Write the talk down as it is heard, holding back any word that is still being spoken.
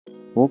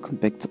Welcome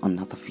back to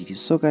another video.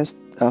 So guys,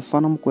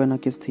 Fana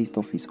Mokoena gets taste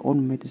of his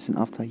own medicine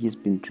after he has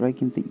been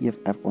dragging the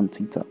EFF on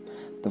Twitter.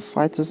 The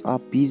fighters are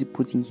busy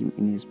putting him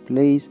in his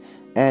place,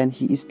 and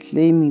he is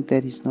claiming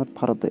that he's not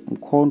part of the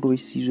Mkondo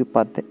Sizwe,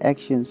 but the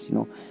actions,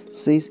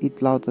 says it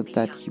louder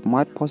that he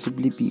might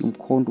possibly be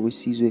Mkondo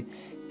Sizwe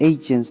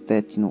agents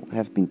that,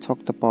 have been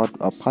talked about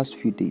past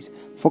few days.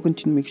 For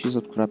continue, make sure you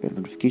subscribe and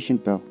notification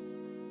bell.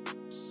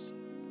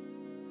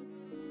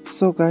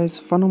 So guys,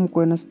 Fana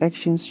Mokoena's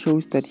actions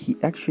shows that he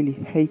actually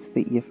hates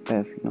the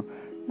EFF.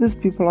 These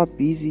people are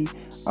busy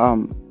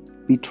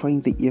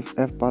betraying the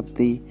EFF, but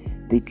they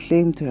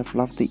claim to have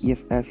loved the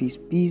EFF. He's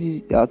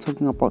busy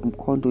talking about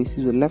Mkondo. He's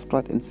left,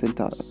 right, and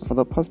center. For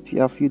the past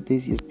few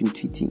days, he has been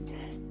tweeting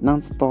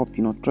non-stop,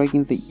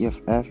 dragging the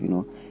EFF,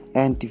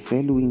 and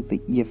devaluing the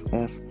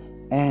EFF,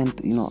 and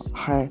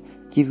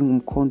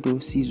giving Mkondo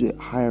Sizwe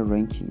higher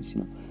rankings.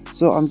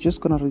 So I'm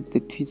just gonna read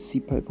the tweets, see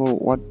people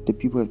what the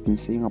people have been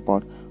saying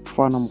about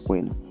Fana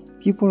Mokoena.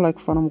 People like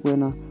Fana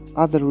Mokoena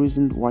are the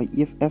reason why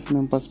EFF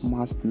members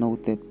must know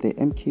that the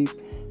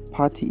MK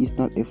party is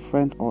not a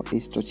friend or a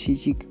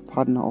strategic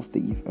partner of the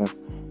EFF.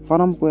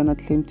 Fana Mokoena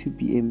claimed to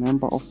be a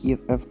member of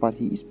EFF, but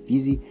he is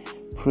busy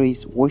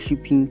praise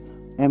worshipping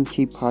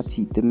MK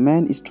party. The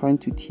man is trying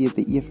to tear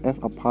the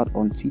EFF apart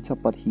on Twitter,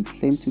 but he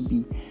claimed to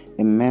be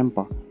a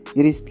member.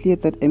 It is clear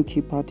that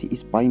MK party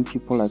is buying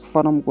people like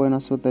Fana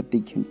Mokoena so that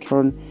they can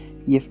turn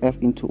EFF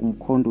into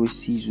Mkondo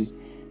Sizwe,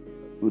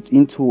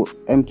 into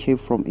MK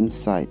from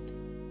inside.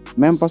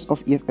 Members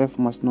of EFF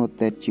must know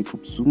that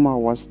Jacob Zuma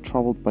was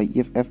troubled by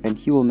EFF and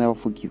he will never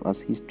forgive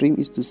us. His dream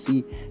is to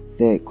see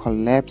the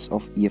collapse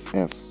of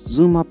EFF.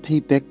 Zuma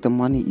pay back the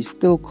money is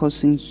still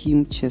causing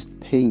him chest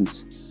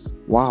pains.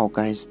 Wow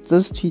guys,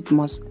 this tweet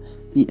must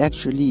be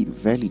actually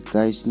valid,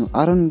 guys.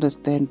 I don't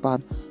understand,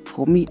 but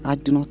for me, I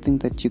do not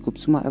think that Jacob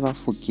Zuma ever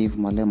forgave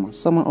Malema.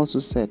 Someone also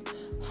said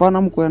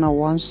Fana Mokoena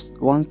wants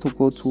to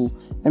go to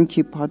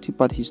MK party,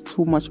 but he's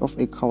too much of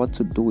a coward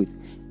to do it.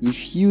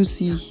 If you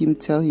see him,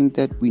 tell him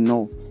that we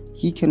know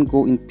he can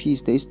go in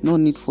peace. There is no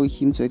need for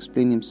him to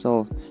explain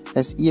himself.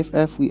 As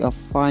EFF, we are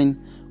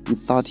fine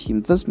without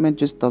him. This man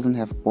just doesn't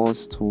have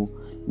balls to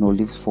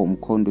live for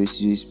Mkondo.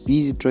 He's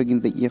busy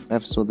dragging the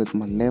EFF so that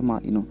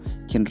Malema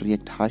can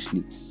react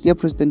harshly. Dear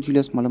President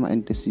Julius Malema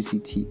and the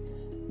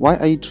CCT, why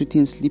are you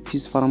treating sleepy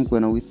Fana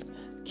Mokoena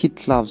with kid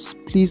gloves?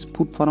 Please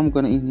put Fana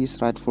Mokoena in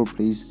his rightful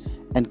place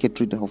and get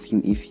rid of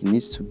him if he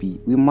needs to be.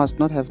 We must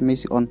not have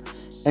mercy on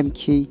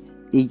MK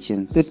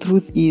agents. The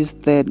truth is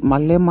that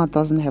Malema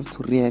doesn't have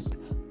to react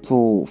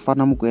to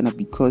Fana Mokoena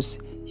because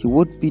he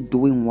would be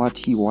doing what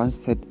he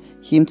wanted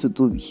him to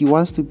do. He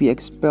wants to be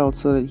expelled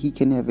so that he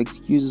can have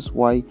excuses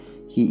why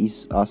he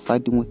is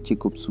siding with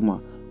Jacob Zuma.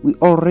 We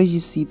already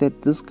see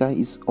that this guy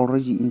is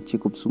already in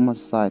Jacob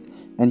Zuma's side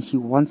and he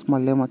wants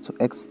Malema to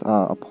act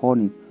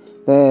upon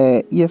it.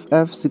 The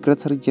EFF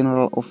Secretary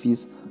General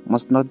Office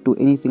must not do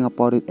anything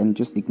about it and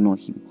just ignore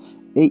him.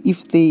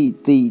 If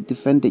they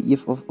defend the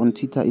EFF on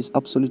Twitter is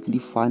absolutely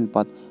fine,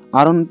 but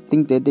I don't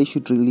think that they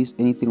should release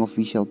anything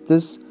official.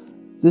 This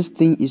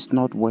thing is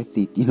not worth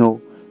it,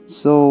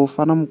 So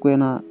Fana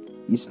Mokoena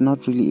is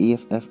not really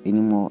EFF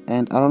anymore,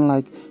 and I don't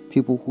like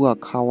people who are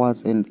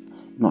cowards and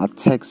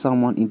attack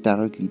someone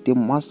indirectly. They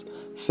must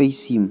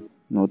face him.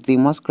 They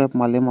must grab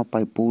Malema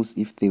by balls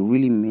if they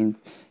really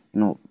meant,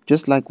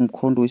 just like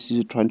Mkondo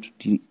is trying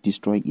to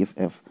destroy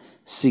EFF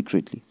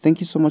secretly. Thank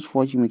you so much for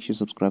watching. Make sure you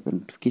subscribe and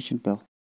notification bell.